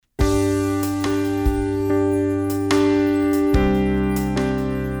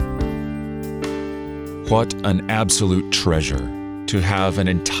What an absolute treasure to have an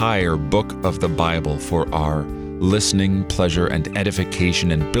entire book of the Bible for our listening, pleasure, and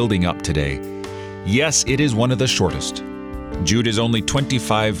edification and building up today. Yes, it is one of the shortest. Jude is only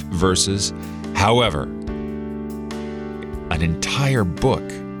 25 verses. However, an entire book,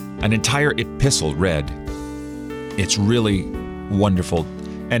 an entire epistle read, it's really wonderful,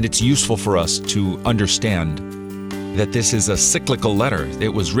 and it's useful for us to understand that this is a cyclical letter.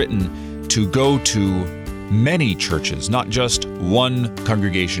 It was written to go to many churches, not just one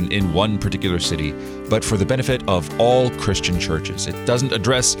congregation in one particular city, but for the benefit of all Christian churches. It doesn't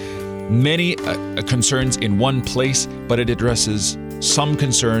address many concerns in one place, but it addresses some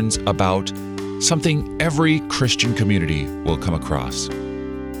concerns about something every Christian community will come across.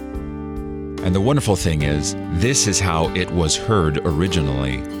 And the wonderful thing is, this is how it was heard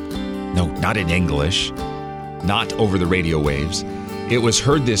originally. No, not in English, not over the radio waves. It was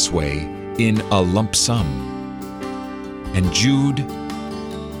heard this way in a lump sum. And Jude,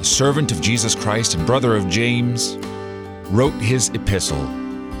 a servant of Jesus Christ and brother of James, wrote his epistle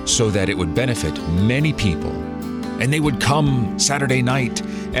so that it would benefit many people. And they would come Saturday night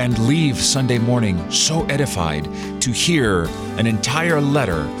and leave Sunday morning so edified to hear an entire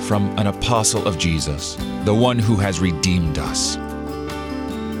letter from an apostle of Jesus, the one who has redeemed us.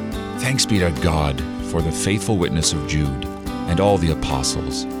 Thanks be to God for the faithful witness of Jude and all the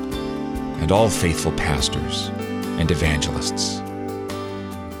apostles and all faithful pastors and evangelists.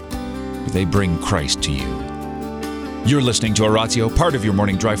 They bring Christ to you. You're listening to Oratio, part of your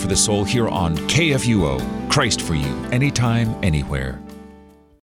morning drive for the soul here on KFUO, Christ for you, anytime, anywhere.